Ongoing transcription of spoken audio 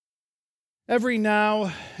Every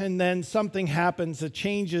now and then something happens that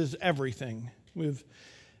changes everything. We've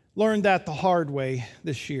learned that the hard way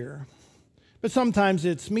this year. But sometimes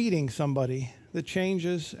it's meeting somebody that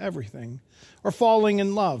changes everything, or falling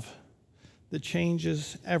in love that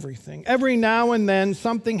changes everything. Every now and then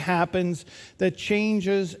something happens that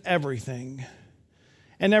changes everything.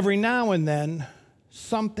 And every now and then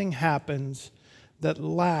something happens that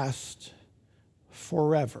lasts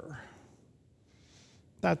forever.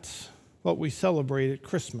 That's what we celebrate at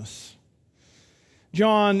Christmas.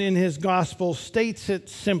 John, in his gospel, states it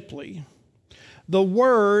simply. The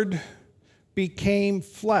Word became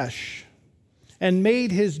flesh and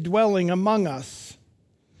made his dwelling among us.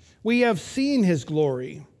 We have seen his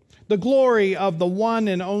glory, the glory of the one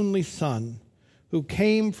and only Son, who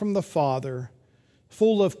came from the Father,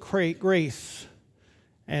 full of grace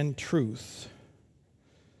and truth.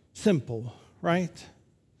 Simple, right?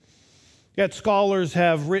 Yet scholars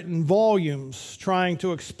have written volumes trying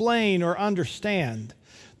to explain or understand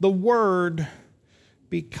the Word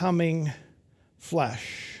becoming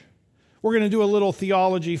flesh. We're going to do a little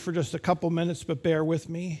theology for just a couple minutes, but bear with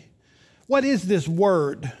me. What is this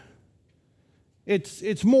Word?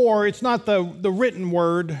 It's not the written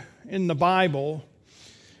word in the Bible.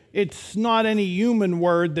 It's not any human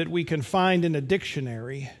word that we can find in a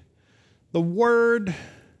dictionary. The Word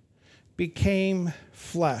became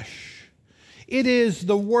flesh. It is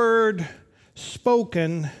the word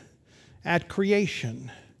spoken at creation.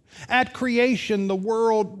 At creation, the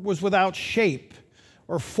world was without shape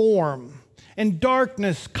or form, and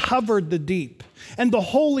darkness covered the deep, and the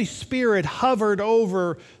Holy Spirit hovered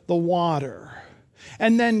over the water.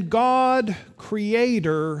 And then God,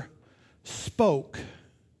 Creator, spoke,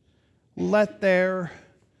 "Let there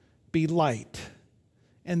be light."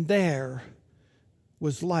 And there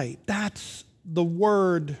was light. That's the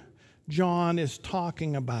word John is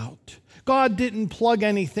talking about. God didn't plug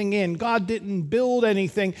anything in. God didn't build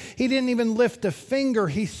anything. He didn't even lift a finger.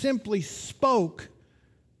 He simply spoke,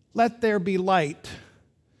 "Let there be light."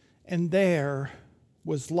 And there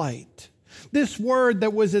was light. This word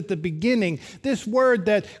that was at the beginning, this word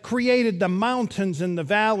that created the mountains and the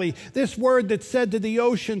valley, this word that said to the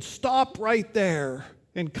ocean, "Stop right there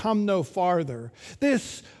and come no farther."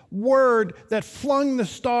 This word that flung the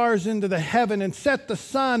stars into the heaven and set the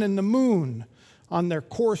sun and the moon on their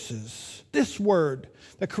courses. This word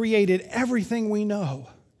that created everything we know.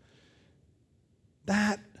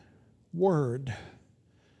 That word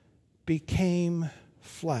became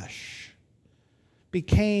flesh,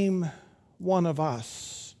 became one of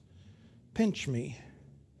us. Pinch me.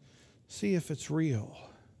 See if it's real.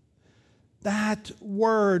 That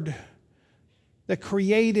word that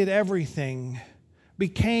created everything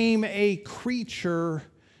became a creature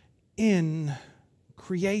in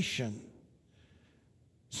creation.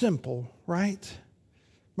 Simple, right?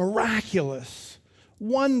 Miraculous,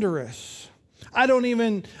 wondrous. I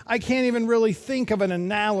can't even really think of an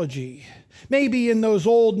analogy. Maybe in those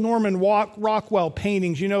old Norman Rockwell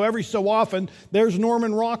paintings, every so often there's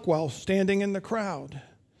Norman Rockwell standing in the crowd.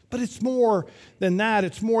 But it's more than that.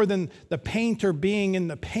 It's more than the painter being in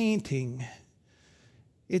the painting.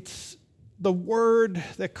 It's the Word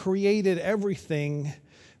that created everything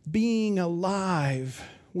being alive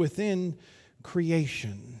within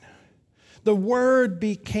creation. The Word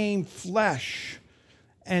became flesh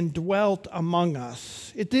and dwelt among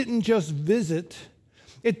us. It didn't just visit,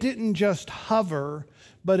 it didn't just hover,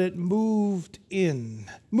 but it moved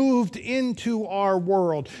into our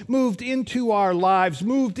world, moved into our lives,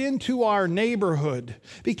 moved into our neighborhood,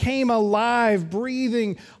 became alive,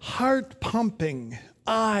 breathing, heart pumping,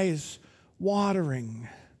 eyes watering.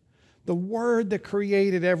 The Word that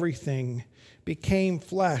created everything became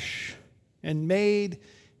flesh and made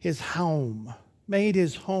his home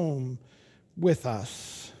with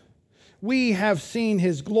us. We have seen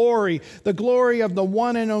his glory, the glory of the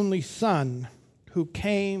one and only Son who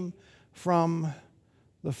came from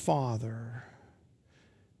the Father.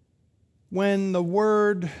 When the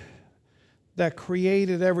Word that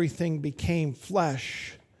created everything became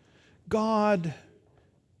flesh, God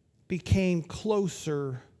became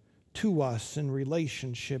closer to us in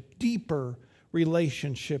relationship, deeper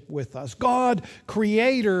relationship with us. God,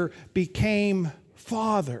 Creator, became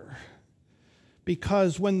Father,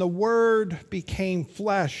 because when the Word became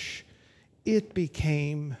flesh, it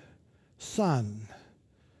became Son.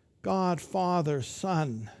 God, Father,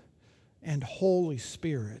 Son, and Holy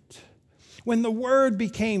Spirit. When the Word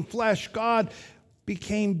became flesh, God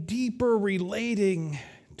became deeper relating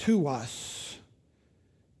to us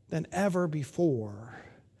than ever before.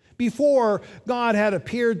 Before, God had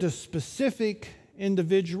appeared to specific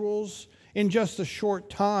individuals in just a short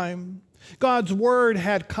time. God's word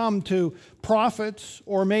had come to prophets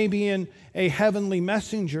or maybe in a heavenly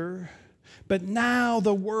messenger, but now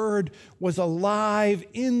the word was alive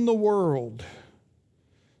in the world,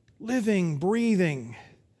 living, breathing.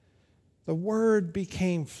 The word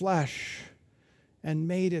became flesh and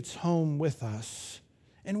made its home with us.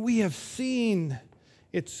 And we have seen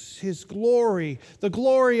his glory, the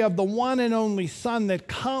glory of the one and only Son that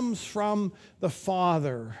comes from the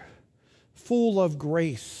Father, full of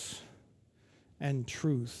grace and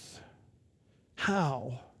truth.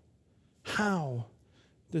 How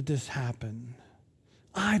did this happen?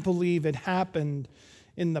 I believe it happened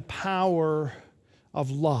in the power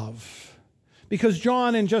of love. Because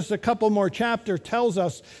John, in just a couple more chapters, tells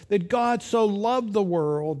us that God so loved the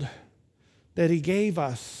world that he gave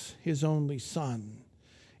us his only Son.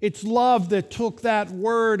 It's love that took that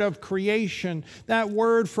word of creation, that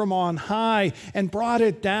word from on high, and brought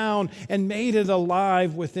it down and made it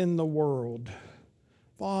alive within the world.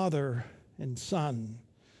 Father and Son,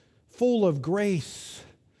 full of grace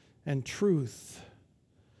and truth.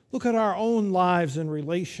 Look at our own lives and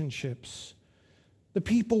relationships. The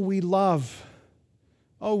people we love.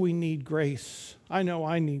 Oh, we need grace. I know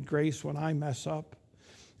I need grace when I mess up.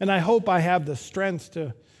 And I hope I have the strength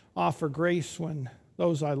to offer grace when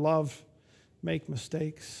those I love make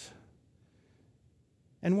mistakes.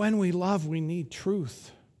 And when we love, we need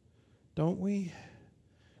truth, don't we?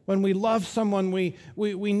 When we love someone, we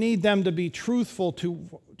need them to be truthful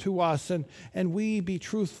to us, and we be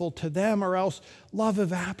truthful to them, or else love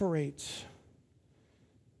evaporates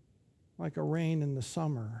like a rain in the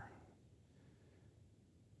summer.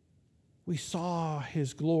 We saw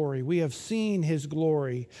his glory. We have seen his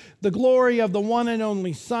glory. The glory of the one and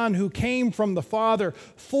only Son who came from the Father,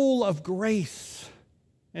 full of grace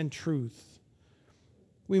and truth.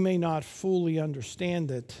 We may not fully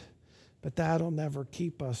understand it, but that'll never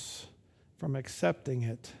keep us from accepting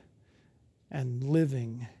it and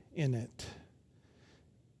living in it.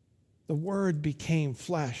 The Word became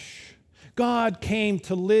flesh. God came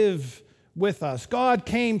to live with us. God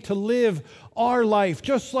came to live our life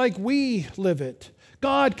just like we live it.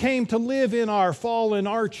 God came to live in our fallen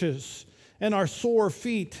arches and our sore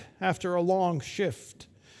feet after a long shift.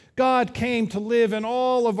 God came to live in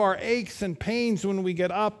all of our aches and pains when we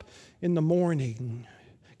get up in the morning.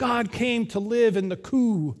 God came to live in the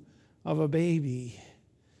coo of a baby,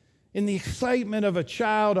 in the excitement of a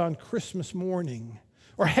child on Christmas morning,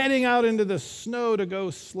 or heading out into the snow to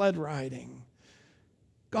go sled riding.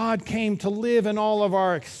 God came to live in all of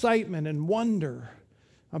our excitement and wonder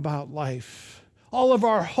about life, all of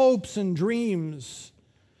our hopes and dreams.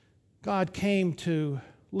 God came to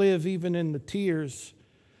live even in the tears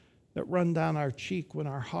that run down our cheek when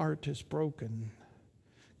our heart is broken.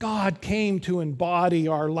 God came to embody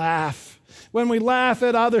our laugh. When we laugh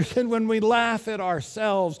at others and when we laugh at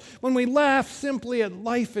ourselves, when we laugh simply at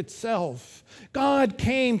life itself, God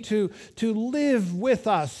came to live with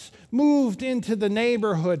us, moved into the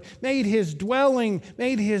neighborhood, made his dwelling,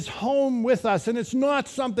 made his home with us. And it's not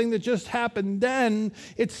something that just happened then,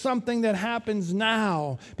 it's something that happens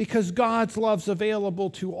now because God's love's available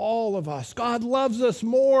to all of us. God loves us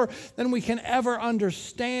more than we can ever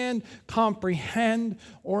understand, comprehend,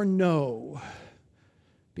 or know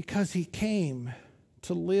because he came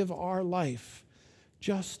to live our life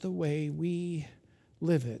just the way we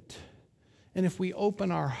live it. And if we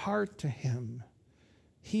open our heart to him,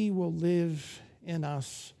 he will live in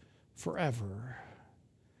us forever.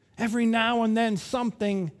 Every now and then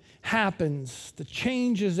something happens that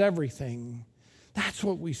changes everything. That's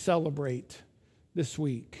what we celebrate this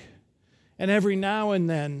week. And every now and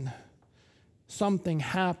then something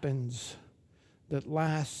happens that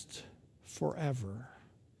lasts forever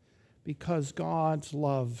because God's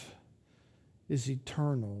love is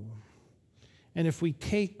eternal. And if we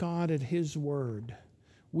take God at his word,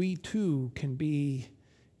 we too can be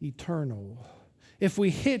eternal. If we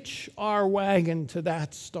hitch our wagon to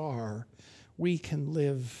that star, we can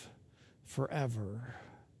live forever.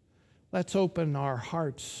 Let's open our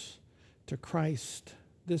hearts to Christ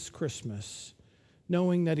this Christmas,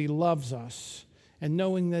 knowing that he loves us and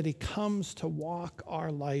knowing that he comes to walk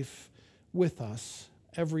our life with us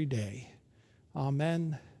every day.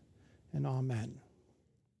 Amen and amen.